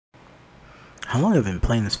How long have I been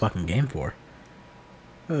playing this fucking game for?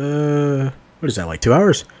 What is that, like 2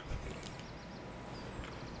 hours?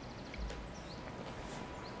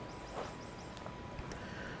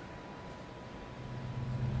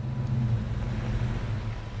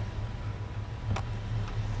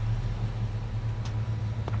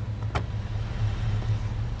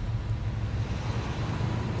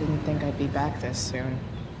 Didn't think I'd be back this soon.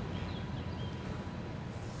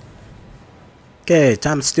 Okay,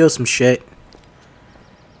 time to steal some shit.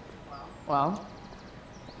 Well,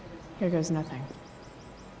 here goes nothing.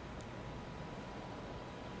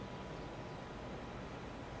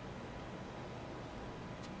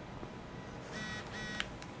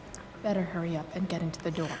 Better hurry up and get into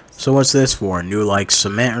the door. So what's this for? New, like,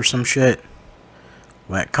 cement or some shit?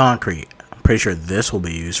 Wet concrete. I'm pretty sure this will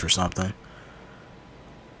be used for something.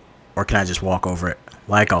 Or can I just walk over it?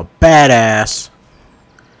 Like a badass.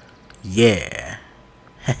 Yeah.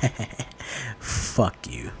 Fuck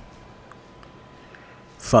you.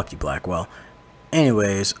 Fuck you, Blackwell.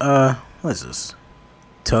 Anyways, what is this?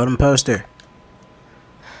 Totem poster.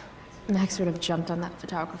 Max would have jumped on that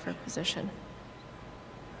photographer position.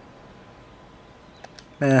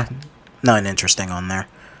 Nothing interesting on there.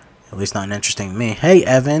 At least nothing interesting to me. Hey,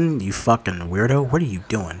 Evan, you fucking weirdo. What are you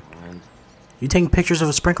doing? You taking pictures of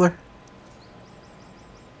a sprinkler?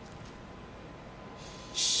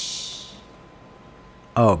 Shh.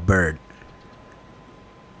 Oh, bird.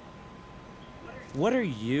 What are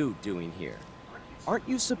you doing here? Aren't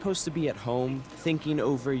you supposed to be at home, thinking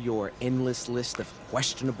over your endless list of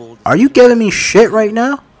questionable... Are you giving me shit right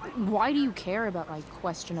now? Why do you care about my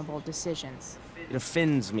questionable decisions? It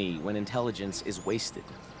offends me when intelligence is wasted.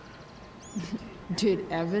 Did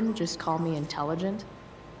Evan just call me intelligent?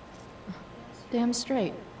 Damn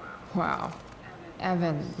straight. Wow.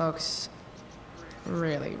 Evan looks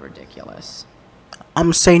really ridiculous.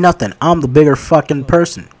 I'm say nothing. I'm the bigger fucking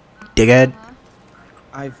person. Dighead.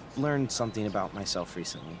 I've learned something about myself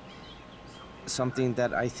recently. Something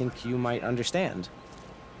that I think you might understand.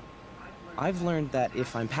 I've learned that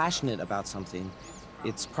if I'm passionate about something,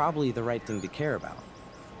 it's probably the right thing to care about.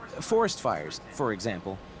 Forest fires, for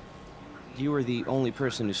example. You were the only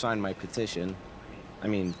person who signed my petition. I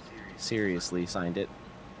mean, seriously signed it.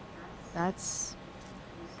 That's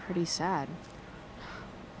pretty sad.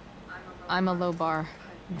 I'm a low bar,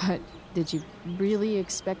 but did you really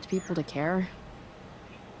expect people to care?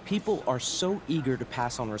 People are so eager to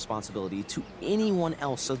pass on responsibility to anyone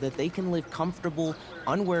else so that they can live comfortable,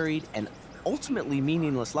 unworried, and ultimately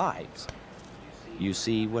meaningless lives. You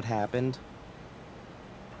see what happened?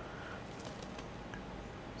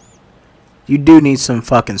 You do need some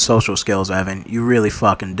fucking social skills, Evan. You really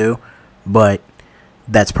fucking do. But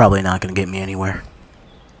that's probably not gonna get me anywhere.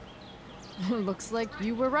 Looks like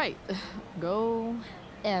you were right. Go,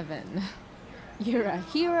 Evan. You're a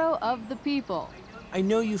hero of the people. I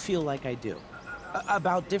know you feel like I do.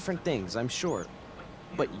 About different things, I'm sure.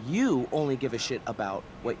 But you only give a shit about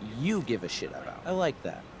what you give a shit about. I like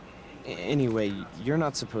that. Anyway, you're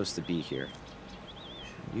not supposed to be here.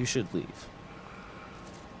 You should leave.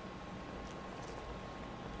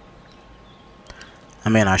 I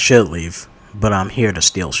mean, I should leave, but I'm here to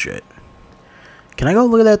steal shit. Can I go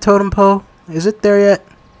look at that totem pole? Is it there yet?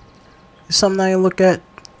 Is something I can look at?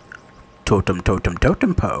 Totem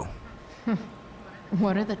pole.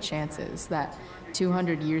 What are the chances that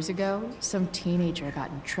 200 years ago, some teenager got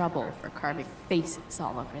in trouble for carving faces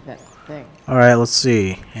all over that thing? Alright, let's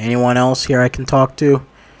see. Anyone else here I can talk to?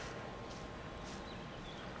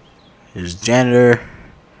 Is janitor...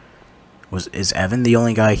 Is Evan the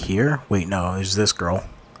only guy here? Wait, no, it's this girl.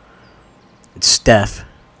 It's Steph.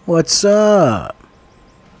 What's up?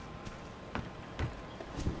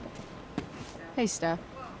 Hey, Steph.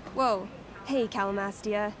 Whoa. Hey,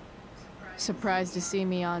 Calamastia. Surprised to see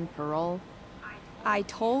me on parole? I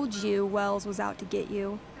told you Wells was out to get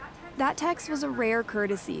you. That text was a rare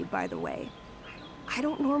courtesy, by the way. I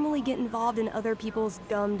don't normally get involved in other people's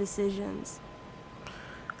dumb decisions.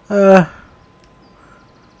 Guess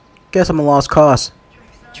I'm a lost cause.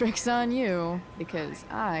 Trick's on you, because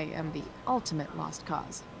I am the ultimate lost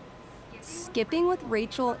cause. Skipping with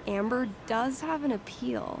Rachel Amber does have an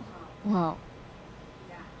appeal. Well,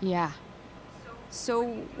 yeah. So,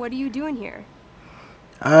 what are you doing here?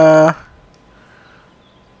 I'm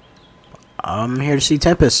here to see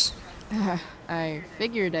Tempest. I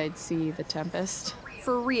figured I'd see the Tempest.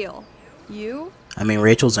 For real? You? I mean,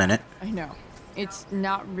 Rachel's in it. I know. It's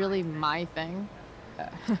not really my thing.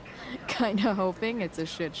 Kinda hoping it's a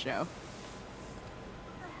shit show.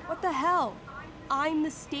 What the hell? I'm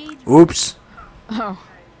the stage. Oops. Oh,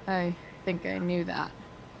 I think I knew that.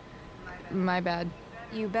 My bad.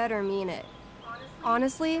 You better mean it.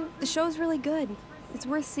 Honestly, the show's really good. It's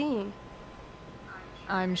worth seeing.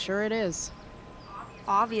 I'm sure it is.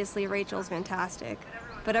 Obviously, Rachel's fantastic,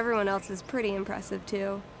 but everyone else is pretty impressive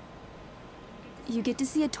too. You get to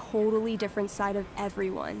see a totally different side of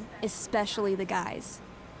everyone, especially the guys.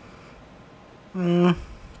 I'm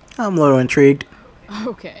a little intrigued.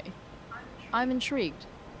 Okay. I'm intrigued.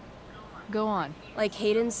 Go on. Like,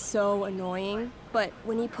 Hayden's so annoying, but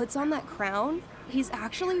when he puts on that crown, he's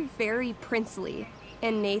actually very princely.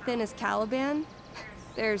 And Nathan is Caliban.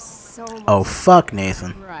 There's so much. Oh, fuck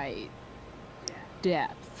Nathan. Right.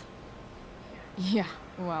 Depth. Yeah,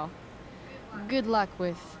 well, good luck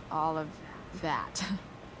with all of that.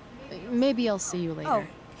 Maybe I'll see you later. Oh,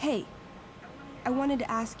 hey. I wanted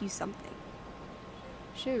to ask you something.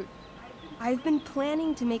 Shoot. I've been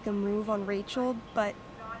planning to make a move on Rachel, but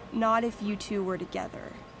not if you two were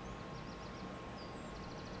together.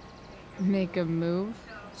 Make a move?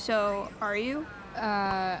 So, are you?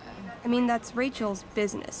 I mean, that's Rachel's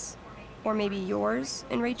business. Or maybe yours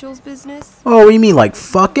and Rachel's business. Oh, you mean like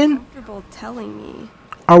fucking? Comfortable telling me.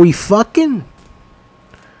 Are we fucking?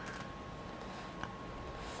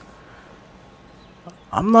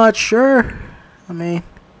 I'm not sure. I mean,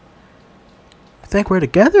 I think we're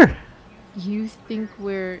together. You think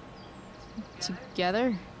we're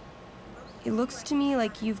together? It looks to me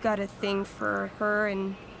like you've got a thing for her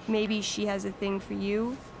and maybe she has a thing for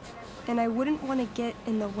you. And I wouldn't want to get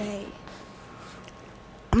in the way.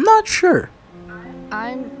 I'm not sure.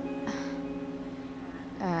 I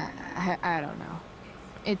don't know.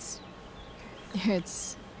 It's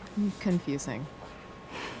confusing.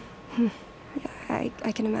 Yeah,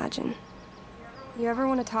 I can imagine. You ever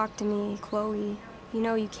want to talk to me, Chloe, you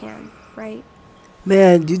know you can, right?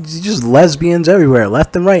 Man, you just lesbians everywhere,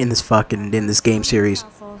 left and right in this game series.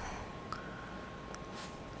 Castle.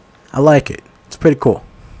 I like it. It's pretty cool.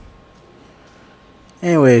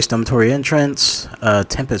 Anyways, dormitory entrance,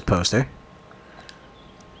 Tempest poster.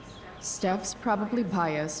 Steph's probably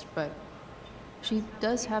biased, but she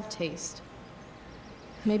does have taste.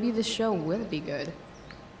 Maybe the show will be good.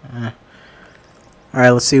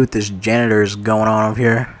 Alright, let's see what this janitor is going on over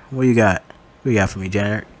here. What you got? What you got for me,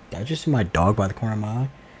 janitor? Did I just see my dog by the corner of my eye?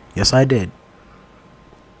 Yes, I did.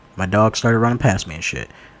 My dog started running past me and shit.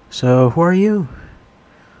 So, who are you?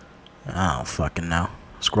 I don't fucking know.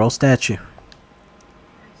 Scroll statue.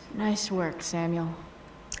 Nice work, Samuel.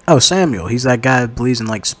 Oh, Samuel. He's that guy that believes in,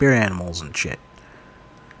 like, spirit animals and shit.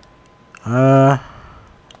 That's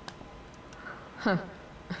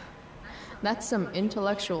some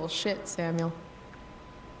intellectual shit, Samuel.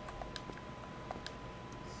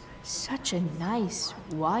 Such a nice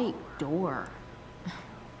white door.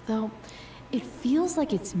 Though, it feels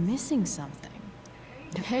like it's missing something.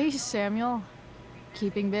 Hey, Samuel.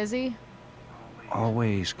 Keeping busy?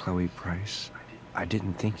 Always, Chloe Price. I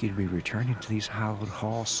didn't think you'd be returning to these hallowed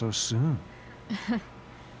halls so soon.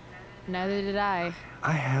 Neither did I.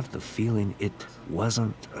 I have the feeling it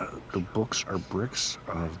wasn't the books or bricks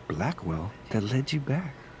of Blackwell that led you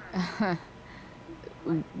back.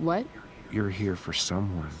 What? You're here for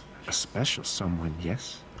someone. A special someone,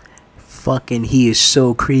 yes? Fucking, he is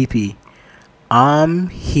so creepy. I'm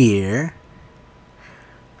here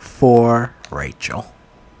for Rachel.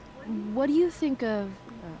 What do you think of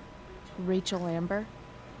Rachel Amber?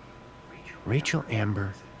 Rachel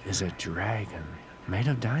Amber is a dragon made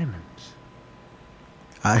of diamonds.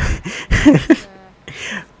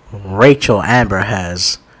 Rachel Amber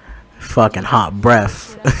has fucking hot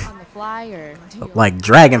breath. On the fly, or do you Like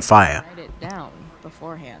dragon fire. write it down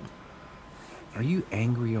beforehand? Are you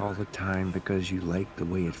angry all the time because you like the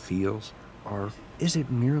way it feels? Or is it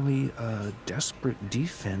merely a desperate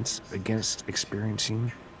defense against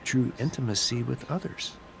experiencing true intimacy with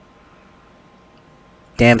others?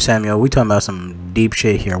 Damn, Samuel, we talking about some deep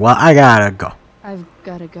shit here. Well, I gotta go. I've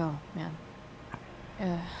gotta go, man.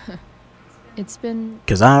 It's been...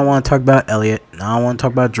 Because I don't want to talk about Elliot, and I don't want to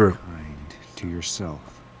talk about Drew. Kind to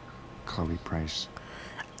yourself, Chloe Price.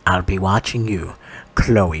 I'll be watching you,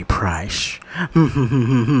 Chloe Price.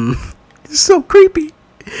 He's so creepy.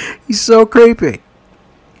 He's so creepy.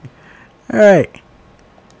 Alright.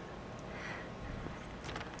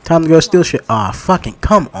 Time to go steal shit. Aw, fucking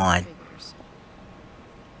come on.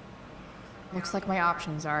 Looks like my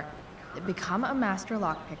options are become a master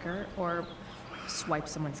lockpicker or swipe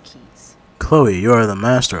someone's keys. Chloe, you're the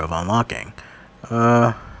master of unlocking.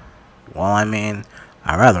 Well, I mean,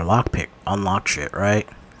 I'd rather unlock shit, right?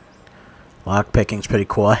 Lockpicking's pretty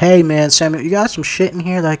cool. Hey, man, Samuel, you got some shit in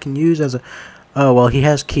here that I can use as a... Oh, well, he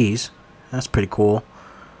has keys. That's pretty cool.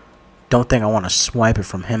 Don't think I want to swipe it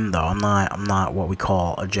from him, though. I'm not what we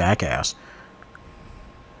call a jackass.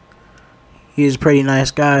 He's a pretty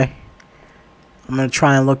nice guy. I'm gonna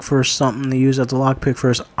try and look for something to use as a lockpick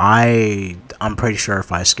first. I'm pretty sure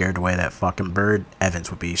if I scared away that fucking bird, Evans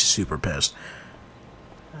would be super pissed.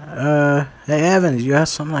 Hey Evans, you got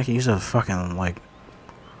something I can use as a fucking, like,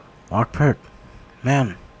 lockpick?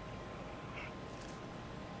 Man.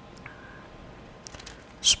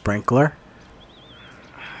 Sprinkler?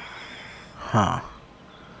 Huh.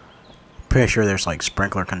 Pretty sure there's like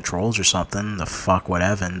sprinkler controls or something to fuck with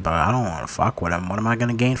Evan, but I don't want to fuck with him. What am I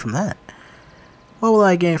gonna gain from that? What will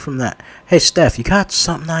I gain from that? Hey Steph, you got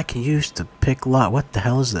something I can use to pick lock? What the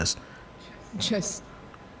hell is this? Just...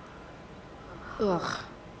 Ugh.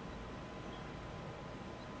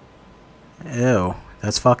 Ew,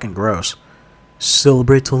 that's fucking gross.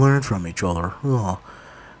 Celebrate to learn from each other. Ugh.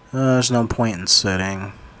 There's no point in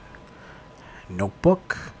sitting.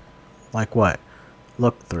 Notebook? Like what?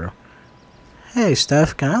 Look through. Hey,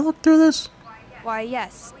 Steph, can I look through this? Why,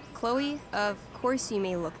 yes. Chloe, of course you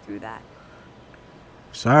may look through that.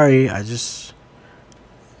 Sorry, I just...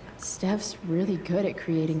 Steph's really good at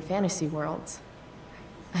creating fantasy worlds.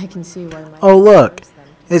 I can see why my... Oh, look!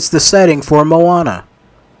 It's the setting for Moana.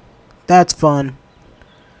 That's fun.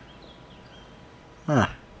 Huh.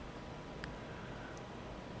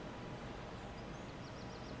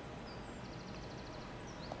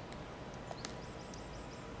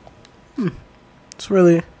 It's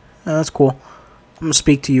really... that's cool. I'm gonna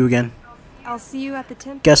speak to you again. I'll see you at the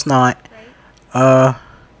temple. Guess not. Right?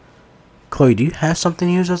 Chloe, do you have something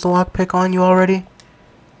to use as a lockpick on you already?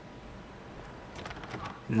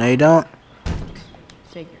 No, you don't?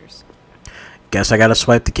 Figures. Guess I gotta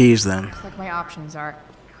swipe the keys then. Looks like my options are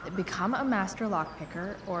become a master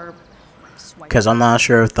lockpicker or swipe. Because I'm not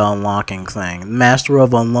sure if the unlocking thing, Master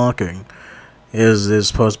of Unlocking, is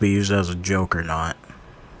supposed to be used as a joke or not.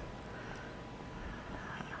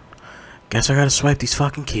 Guess I gotta swipe these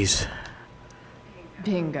fucking keys.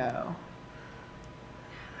 Bingo.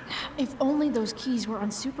 If only those keys were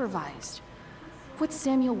unsupervised. What's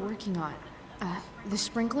Samuel working on? The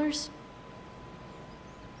sprinklers?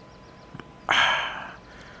 I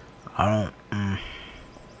don't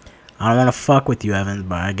want to fuck with you, Evans,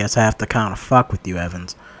 but I guess I have to kind of fuck with you,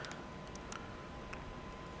 Evans.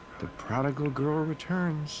 The prodigal girl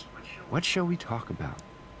returns. What shall we talk about?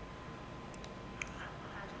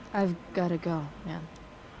 I've gotta go, man.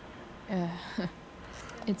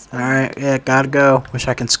 It's been... Alright, yeah, gotta go. Wish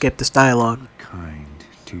I can skip this dialogue. Be kind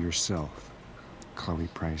to yourself, Chloe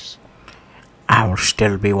Price. I will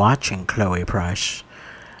still be watching, Chloe Price.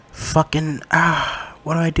 Fucking,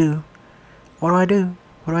 what do I do? What do I do?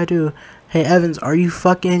 What do I do? Hey, Evans, are you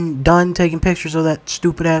fucking done taking pictures of that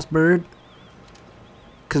stupid-ass bird?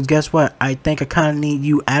 Because guess what? I think I kind of need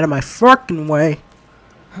you out of my fucking way.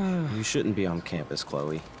 You shouldn't be on campus,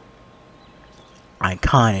 Chloe. I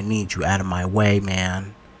kind of need you out of my way,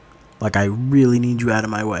 man. Like, I really need you out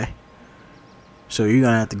of my way. So you're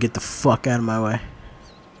going to have to get the fuck out of my way.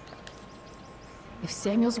 If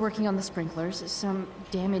Samuel's working on the sprinklers, some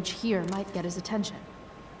damage here might get his attention.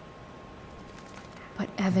 But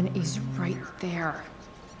Evan is right there.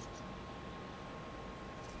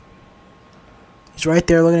 He's right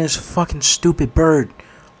there looking at his fucking stupid bird.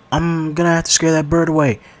 I'm gonna have to scare that bird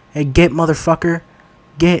away. Hey, get, motherfucker.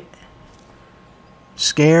 Get.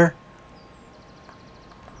 Scare.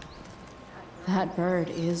 That bird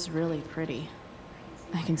is really pretty.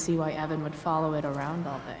 I can see why Evan would follow it around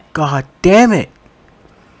all day. God damn it.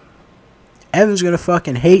 Evan's gonna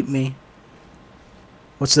fucking hate me.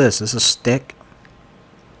 What's this? This is a stick?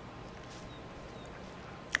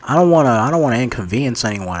 I don't wanna inconvenience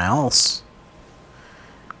anyone else.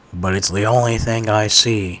 But it's the only thing I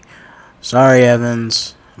see. Sorry,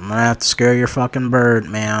 Evans. I'm gonna have to scare your fucking bird,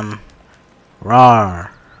 man.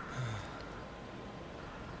 Rawr.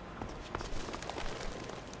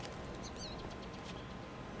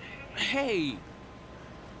 Hey!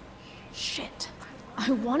 Shit.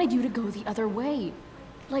 I wanted you to go the other way.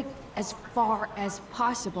 Like, as far as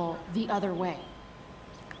possible the other way.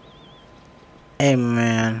 Hey,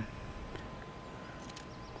 man.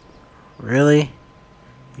 Really?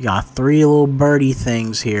 You got 3 little birdie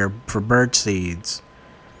things here for bird seeds.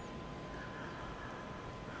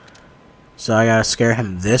 So I gotta scare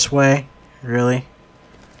him this way? Really?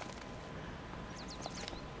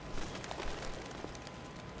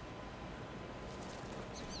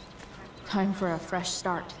 Time for a fresh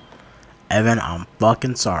start. Evan, I'm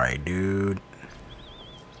fucking sorry, dude.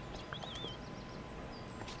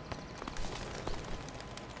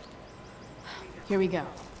 Here we go.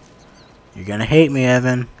 You're gonna hate me,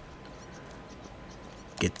 Evan.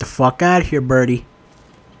 Get the fuck out of here, birdie.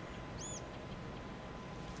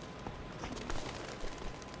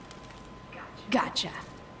 Gotcha.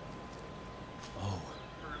 Oh,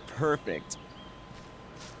 perfect.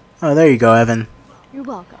 Oh, there you go, Evan. You're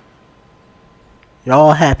welcome. You're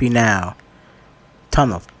all happy now.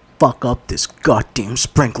 Time to fuck up this goddamn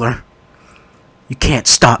sprinkler. You can't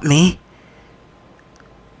stop me.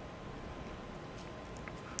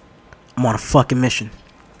 I'm on a fucking mission.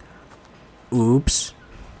 Oops.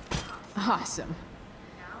 Awesome.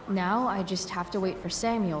 Now I just have to wait for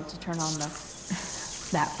Samuel to turn on the...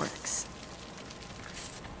 That works.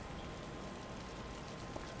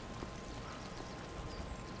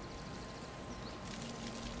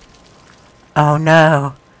 Oh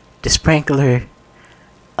no. The sprinkler.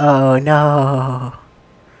 Oh no.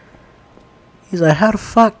 He's like, how the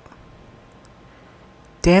fuck?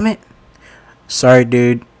 Damn it. Sorry,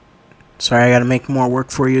 dude. Sorry, I gotta make more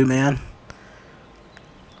work for you, man.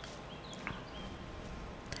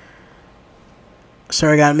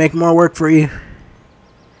 Sorry, I gotta make more work for you.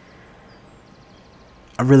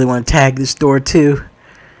 I really want to tag this door too,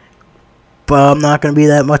 but I'm not gonna be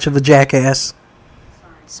that much of a jackass.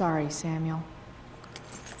 Sorry, Samuel.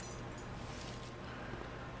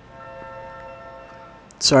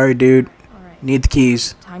 Sorry, dude. Alright, Need the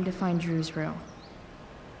keys. time to find Drew's room.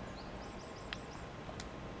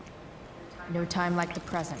 No time like the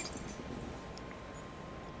present.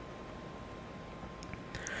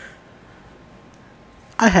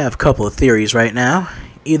 I have a couple of theories right now.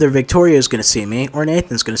 Either Victoria's gonna see me, or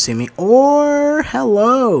Nathan's gonna see me, or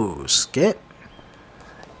hello, Skip.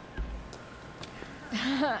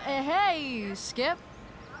 Hey, Skip.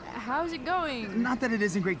 How's it going? Not that it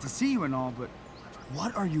isn't great to see you and all, but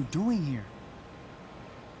what are you doing here?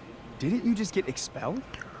 Didn't you just get expelled?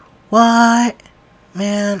 What?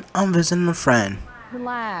 Man, I'm visiting a friend.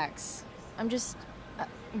 Relax. I'm just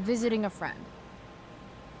visiting a friend.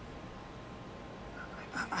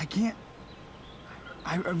 I can't...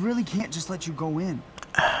 I really can't just let you go in.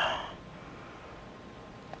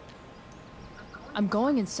 I'm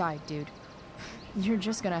going inside, dude. You're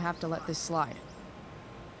just gonna have to let this slide.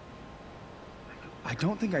 I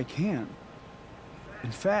don't think I can.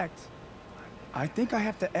 In fact, I think I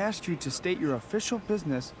have to ask you to state your official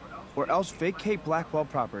business or else vacate Blackwell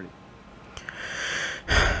property.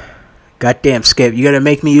 Goddamn, Skip, you gotta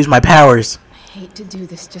make me use my powers. I hate to do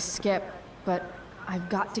this to Skip, but I've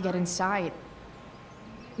got to get inside.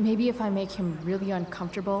 Maybe if I make him really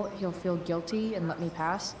uncomfortable, he'll feel guilty and let me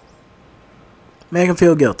pass. Make him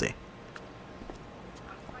feel guilty.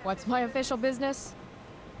 What's my official business?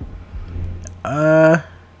 I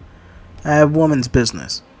have woman's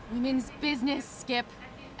business. Women's business, Skip.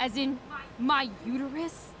 As in, my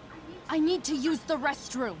uterus? I need to use the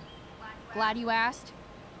restroom. Glad you asked.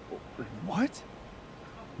 What?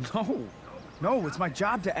 No. No, it's my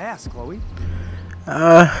job to ask, Chloe.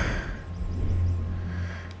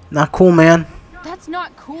 Not cool, man. That's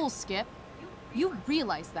not cool, Skip. You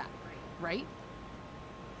realize that, right?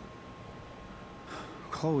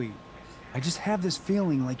 Chloe, I just have this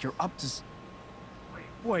feeling like you're up to...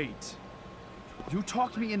 Wait. You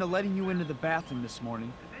talked me into letting you into the bathroom this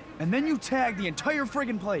morning, and then you tagged the entire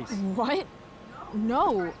friggin' place. What?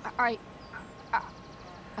 No,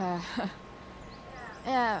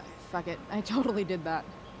 yeah, fuck it. I totally did that.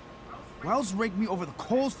 Wells raked me over the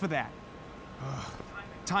coals for that. Ugh.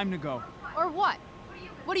 Time to go. Or what?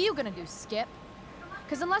 What are you gonna do, Skip?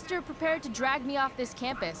 Because unless you're prepared to drag me off this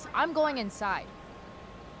campus, I'm going inside.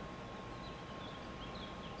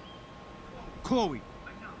 Chloe,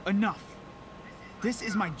 enough. This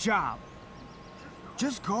is my job.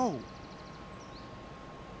 Just go.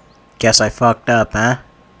 Guess I fucked up, huh?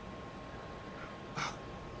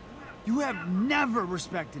 You have never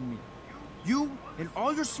respected me. You and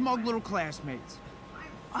all your smug little classmates.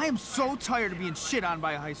 I am so tired of being shit on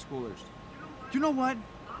by high schoolers. You know what?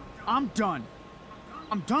 I'm done.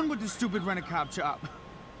 I'm done with this stupid rent-a-cop job.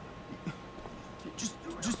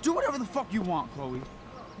 Just do whatever the fuck you want, Chloe.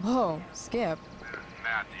 Whoa, Skip.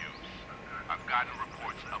 Matthews, I've gotten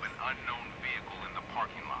reports of an unknown vehicle in the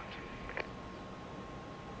parking lot.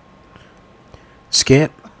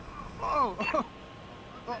 Skip.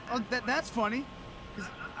 That's funny. 'Cause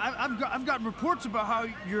I've got reports about how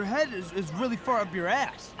your head is really far up your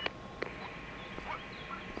ass.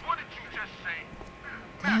 What did you just say?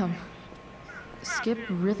 Damn. Skip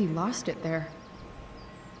really lost it there.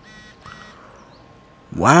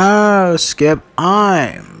 Wow, Skip,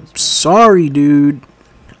 I'm sorry, dude.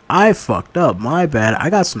 I fucked up. My bad. I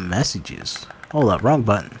got some messages. Hold up, wrong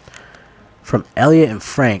button. From Elliot and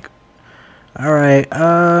Frank. Alright,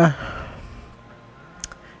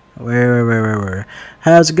 Where?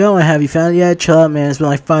 How's it going? Have you found it yet? Chill out, man. It's been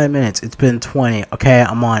like 5 minutes. It's been 20. Okay,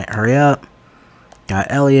 I'm on it. Hurry up. Got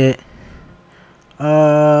Elliot.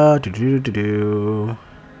 Yeah,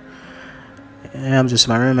 I'm just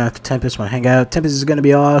in my room after Tempest. Want to hang out? Tempest is gonna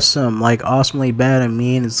be awesome. Like, awesomely bad. I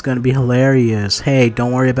mean, it's gonna be hilarious. Hey,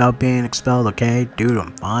 don't worry about being expelled, okay? Dude,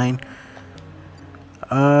 I'm fine.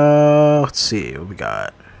 Let's see what we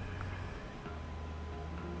got.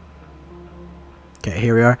 Okay,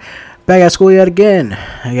 here we are. Back at school yet again.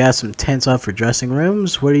 I got some tents up for dressing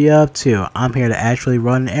rooms. What are you up to? I'm here to actually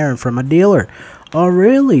run an errand for my dealer. Oh,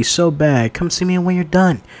 really? So bad. Come see me when you're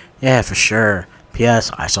done. Yeah, for sure.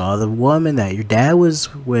 P.S. I saw the woman that your dad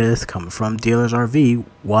was with coming from dealer's RV.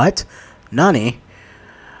 What? Nunny?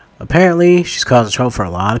 Apparently, she's causing trouble for a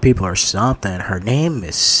lot of people or something. Her name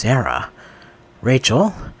is Sarah.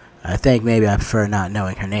 Rachel? I think maybe I prefer not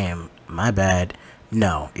knowing her name. My bad.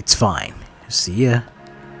 No, it's fine. See ya.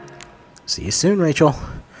 See you soon, Rachel.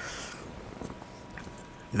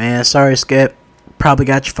 Man, sorry, Skip. Probably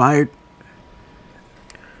got you fired.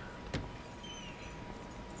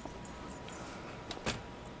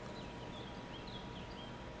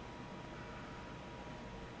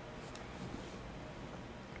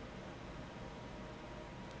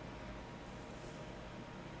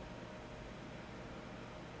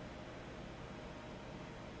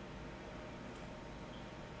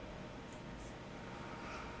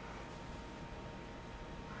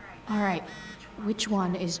 Alright, which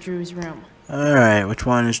one is Drew's room? Alright, which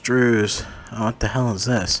one is Drew's? Oh, what the hell is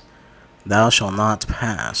this? Thou shalt not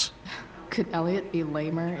pass. Could Elliot be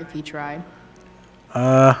lamer if he tried?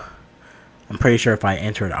 I'm pretty sure if I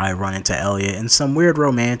entered, I run into Elliot and some weird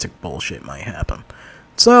romantic bullshit might happen.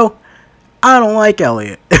 So, I don't like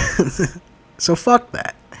Elliot. So fuck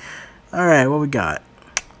that. Alright, what we got?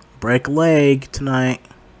 Break a leg tonight.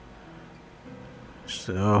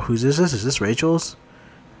 So, whose is this? Is this Rachel's?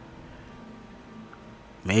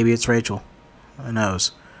 Maybe it's Rachel. Who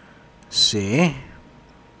knows? See?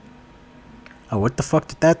 Oh, what the fuck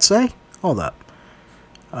did that say? Hold up.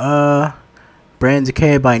 Brain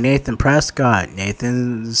Decay by Nathan Prescott.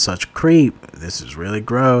 Nathan's such a creep. This is really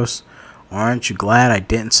gross. Aren't you glad I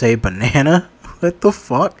didn't say banana? What the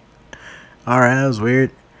fuck? Alright, that was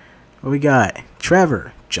weird. What we got?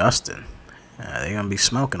 Trevor. Justin. They're gonna be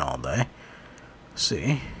smoking all day.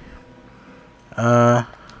 See? Yeah.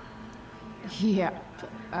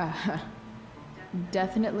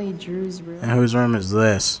 Definitely Drew's room. And whose room is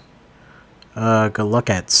this? Good look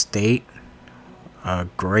at State.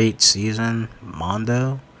 Great season.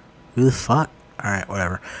 Mondo. Who the fuck? Alright,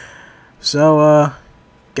 whatever. So,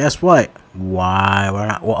 guess what? Why we're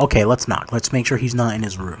not? Well, okay, let's knock. Let's make sure he's not in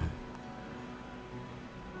his room.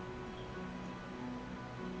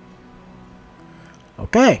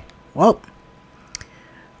 Okay, well,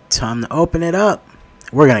 time to open it up.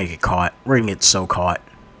 We're gonna get caught. We're gonna get so caught.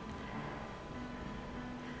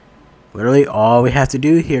 Literally, all we have to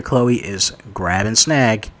do here, Chloe, is grab and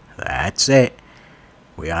snag. That's it.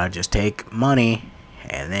 We gotta just take money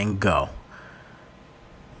and then go.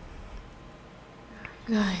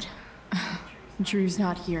 Good. Drew's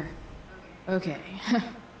not here. Okay.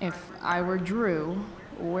 If I were Drew,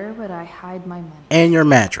 where would I hide my money? And your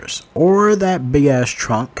mattress. Or that big ass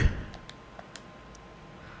trunk.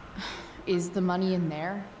 Is the money in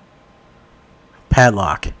there?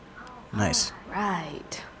 Padlock. Nice.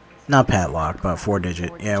 Right. Not padlock, but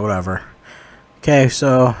 4-digit. Yeah, whatever. Okay,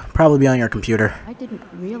 so probably be on your computer. I didn't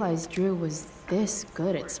realize Drew was this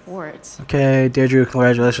good at sports. Okay, dear Drew,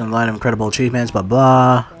 congratulations on a line of incredible achievements, blah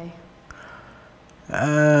blah.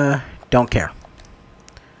 Okay. Don't care.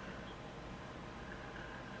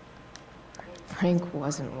 Frank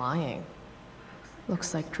wasn't lying.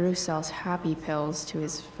 Looks like Drew sells happy pills to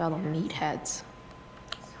his fellow meatheads.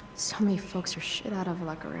 So many folks are shit out of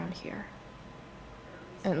luck around here.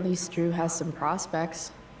 At least Drew has some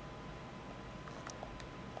prospects.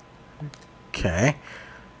 Okay.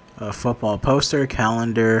 A football poster,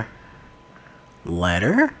 calendar,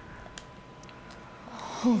 letter?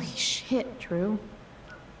 Holy shit, Drew.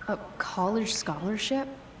 A college scholarship?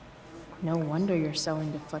 No wonder you're so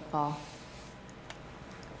into football.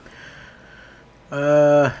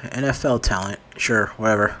 NFL talent. Sure,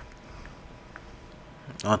 whatever.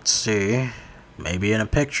 Let's see. Maybe in a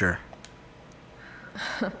picture.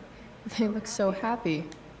 They look so happy.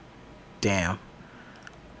 Damn.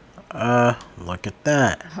 Look at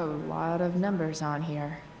that. A lot of numbers on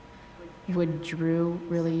here. Would Drew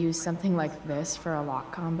really use something like this for a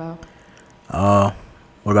lock combo?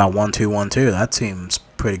 What about 1 2 1 2? That seems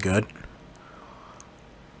pretty good.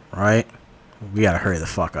 Right? We gotta hurry the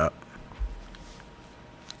fuck up.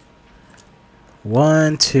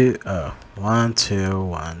 1 2 1 2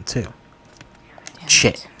 1 2. Damn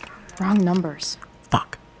Shit. Wrong numbers.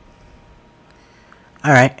 Fuck.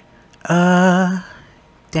 Alright.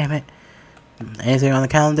 damn it. Anything on the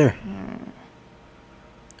calendar?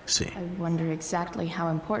 Let's see. I wonder exactly how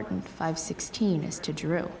important 516 is to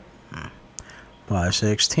Drew.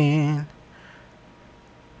 516.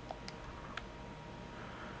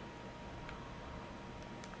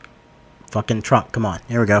 Fucking trunk. Come on.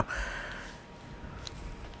 Here we go.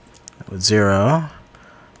 With 0,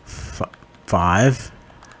 5,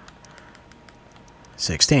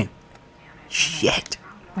 16. Shit.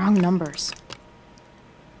 Wrong numbers.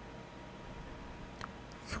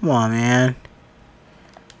 Come on, man.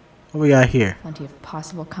 What we got here? Plenty of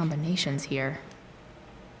possible combinations here.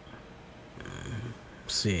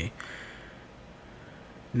 Let's see.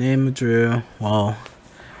 Name of Drew. Well,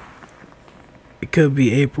 it could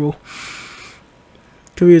be April.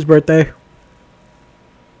 Could be his birthday.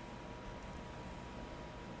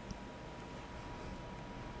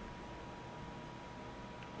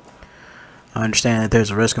 I understand that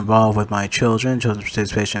there's a risk involved with my children's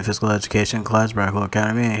participation in physical education class, Blackwell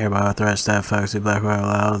Academy, and hereby authorize staff faculty Blackwell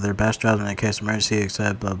allow their best jobs in a case of emergency,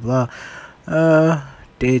 except blah blah.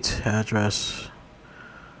 Date, address.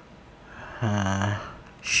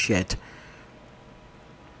 Shit.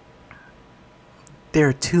 There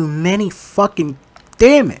are too many fucking.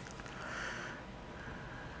 Damn it.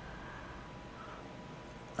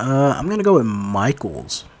 I'm gonna go with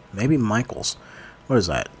Michael's. Maybe Michael's. What is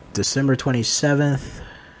that? December 27th.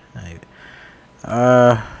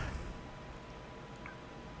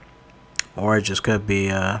 Or it just could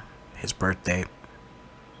be his birthday.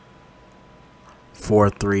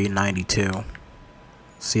 4/3/92.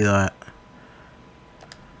 See that?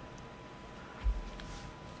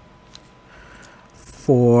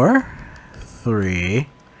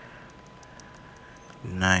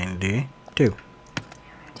 4/3/92.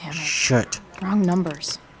 Damn it. Shit. Wrong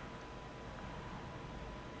numbers.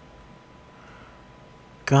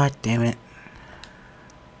 God damn it.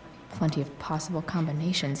 Plenty of possible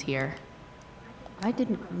combinations here. I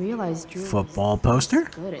didn't realize Drew Football was poster?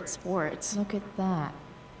 good at sports. Look at that.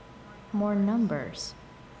 More numbers.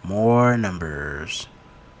 More numbers.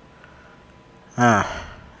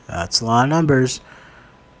 That's a lot of numbers.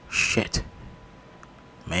 Shit.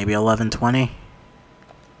 Maybe 1120.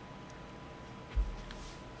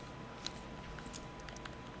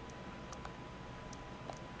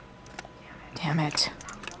 Damn it.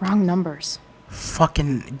 Wrong numbers.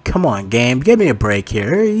 Fucking, come on, game. Give me a break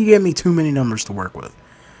here. You give me too many numbers to work with.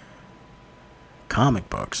 Comic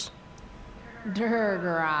books.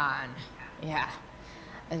 Durgaron. Yeah.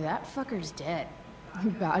 That fucker's dead.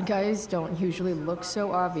 Bad guys don't usually look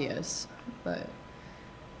so obvious, but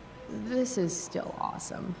this is still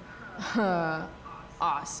awesome.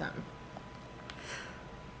 Awesome.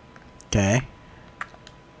 Okay.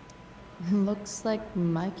 Looks like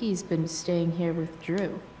Mikey's been staying here with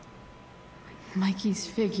Drew. Mikey's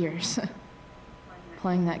figures.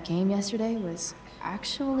 Playing that game yesterday was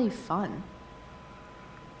actually fun.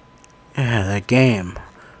 Yeah, that game.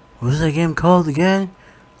 What was that game called again?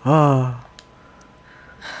 Oh.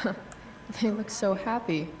 They look so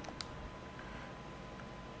happy.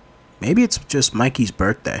 Maybe it's just Mikey's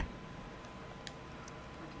birthday.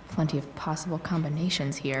 Plenty of possible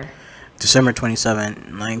combinations here. December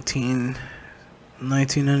 27,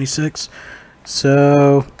 1996.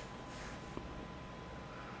 So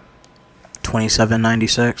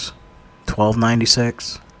 2796,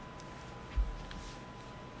 1296.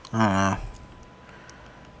 I don't know.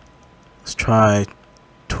 Let's try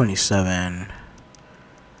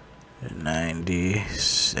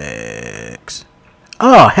 2796.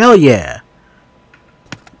 Oh, hell yeah.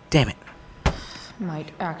 Damn it.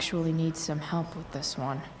 Might actually need some help with this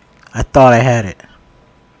one. I thought I had it.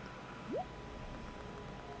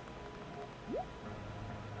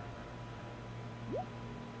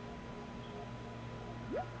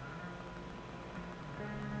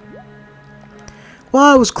 Well,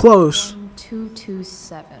 I was close.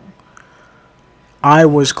 227. I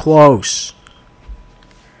was close.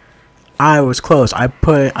 I was close. I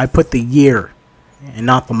put the year and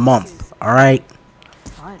not the month. All right.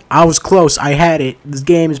 I was close. I had it. This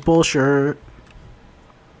game is bullshit.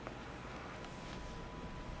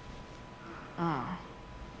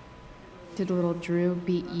 Did little Drew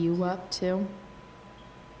beat you up too?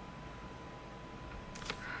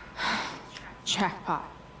 Jackpot.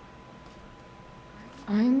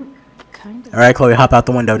 I'm kind of... Alright, Chloe, hop out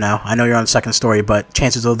the window now. I know you're on the second story, but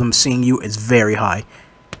chances of them seeing you is very high.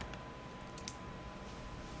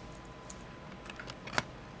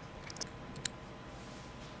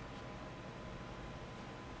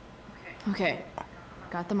 Okay,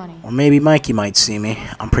 got the money. Or maybe Mikey might see me.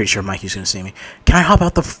 I'm pretty sure Mikey's gonna see me. Can I hop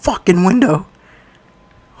out the fucking window?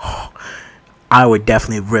 I would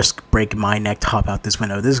definitely risk breaking my neck to hop out this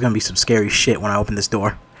window. This is gonna be some scary shit when I open this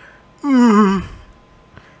door.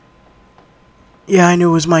 Yeah, I knew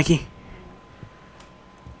it was Mikey.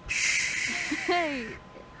 Hey,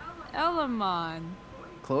 Elamon.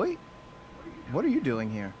 Chloe? What are you doing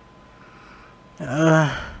here? No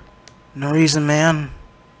reason, man.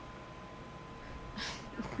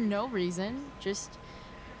 No reason, just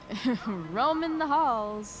roaming the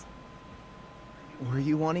halls. Were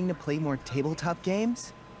you wanting to play more tabletop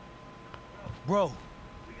games? Bro,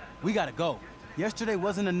 we gotta go. Yesterday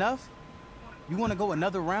wasn't enough? You wanna go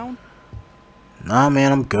another round? Nah,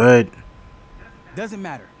 man, I'm good. Doesn't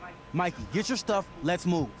matter. Mikey, get your stuff, let's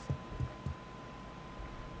move.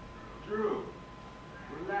 Drew,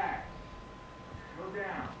 relax. Slow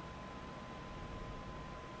down.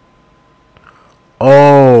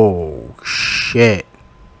 Oh, shit.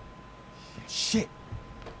 Shit.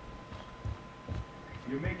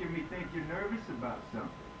 You're making me think you're nervous about something.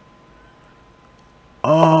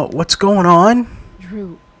 What's going on?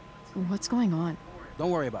 Drew, what's going on?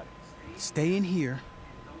 Don't worry about it. Stay in here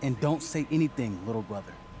and don't say anything, little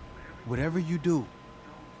brother. Whatever you do,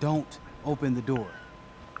 don't open the door.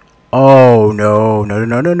 Oh, no, no,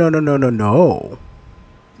 no, no, no, no, no, no, no.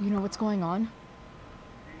 You know what's going on?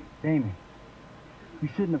 Damon, you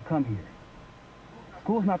shouldn't have come here.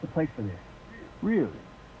 School's not the place for this. Really?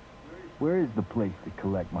 Where is the place to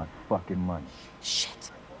collect my fucking money?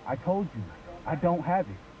 Shit. I told you, I don't have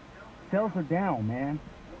it. Sales are down, man.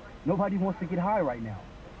 Nobody wants to get high right now.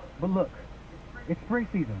 But look, it's spring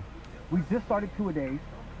season. We just started two-a-days.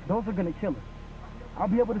 Those are gonna kill us. I'll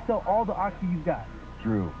be able to sell all the oxy you've got.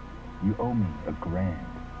 Drew, you owe me $1,000.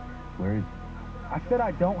 Where is it? I said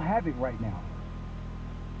I don't have it right now.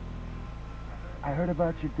 I heard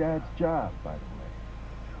about your dad's job, by the way.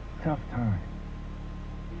 Tough time.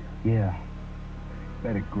 Yeah,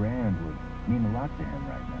 bet $1,000 would mean a lot to him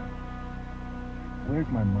right now. Where's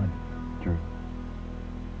my money, Drew?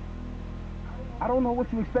 I don't know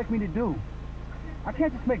what you expect me to do. I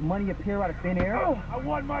can't just make money appear out of thin air. Oh, I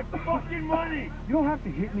want my fucking money! You don't have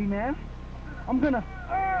to hit me, man. I'm gonna...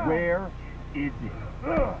 Where is it?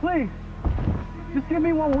 Please, just give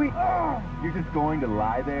me 1 week. You're just going to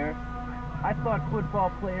lie there? I thought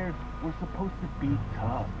football players were supposed to be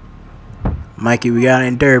tough. Mikey, we gotta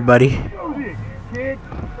endure, buddy. Do this, kid.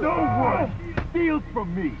 No one steals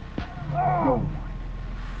from me. No one.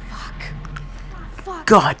 Fuck.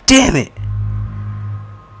 God damn it.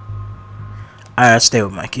 Alright, stay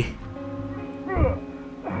with Mikey.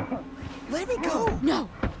 Let me go! No!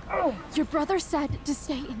 Your brother said to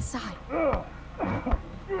stay inside.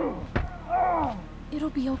 It'll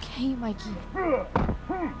be okay, Mikey.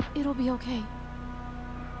 It'll be okay.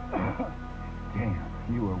 Damn,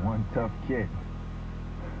 you are one tough kid.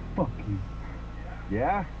 Fuck you.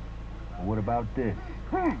 Yeah? Well, what about this?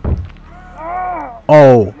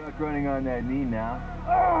 Oh. Good luck running on that knee now.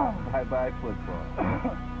 Bye-bye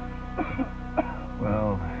football.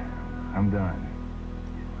 Well, I'm done.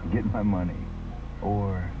 Get my money.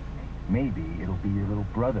 Or maybe it'll be your little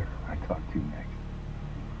brother I talk to next.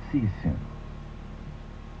 See you soon.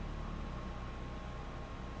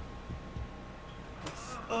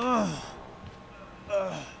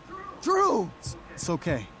 Drew! It's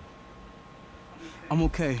okay. I'm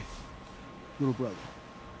okay, little brother.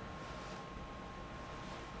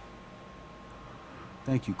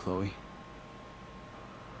 Thank you, Chloe.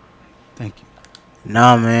 Thank you.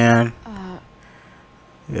 Nah, man.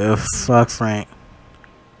 Yeah, fuck Frank.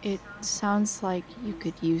 It sounds like you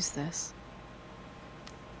could use this.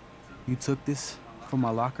 You took this from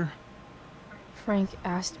my locker? Frank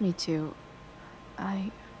asked me to.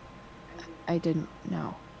 I didn't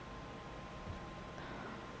know.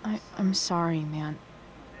 I'm sorry, man.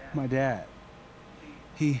 My dad.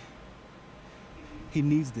 He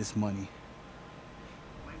needs this money.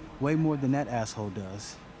 Way more than that asshole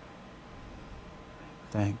does.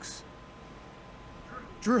 Thanks.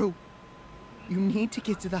 Drew, you need to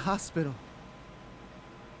get to the hospital.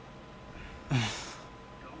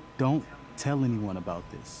 Don't tell anyone about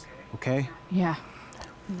this, okay? Yeah.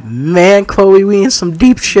 Man, Chloe, we in some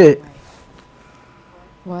deep shit.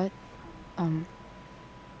 What?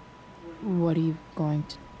 What are you going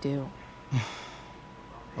to do?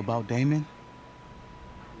 About Damon?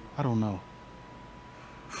 I don't know.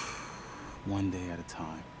 One day at a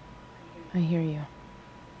time. I hear you.